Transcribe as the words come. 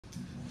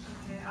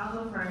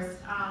I'll go first.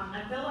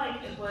 I feel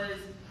like it was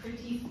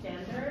pretty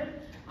standard.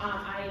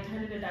 I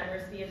attended a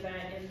diversity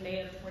event in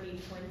May of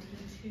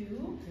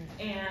 2022,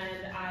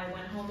 and I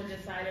went home and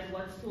decided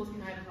what schools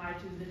can I apply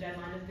to the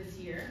deadline of this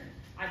year.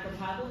 I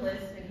compiled a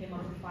list and came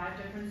up with 5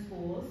 different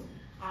schools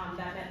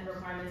that met the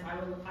requirements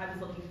I was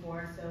looking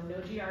for, so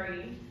no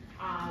GRE.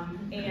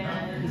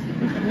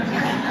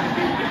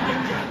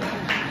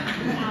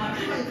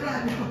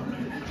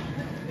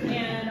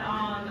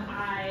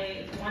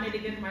 I wanted to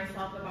give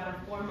myself about a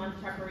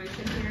 4-month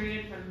preparation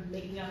period from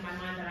making up my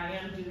mind that I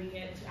am doing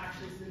it to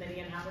actually submitting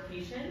an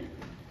application.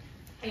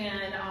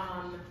 And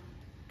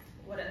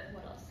what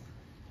else?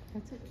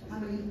 That's it. How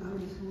many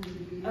schools did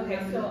you do? Okay,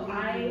 so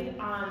I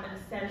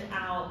sent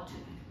out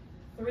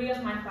 3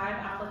 of my 5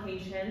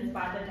 applications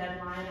by the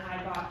deadline.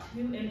 I got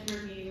 2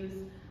 interviews,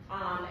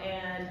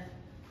 and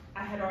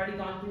I had already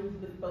gone through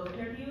with both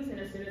interviews, and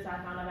as soon as I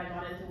found out I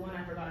got into one,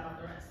 I forgot about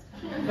the rest.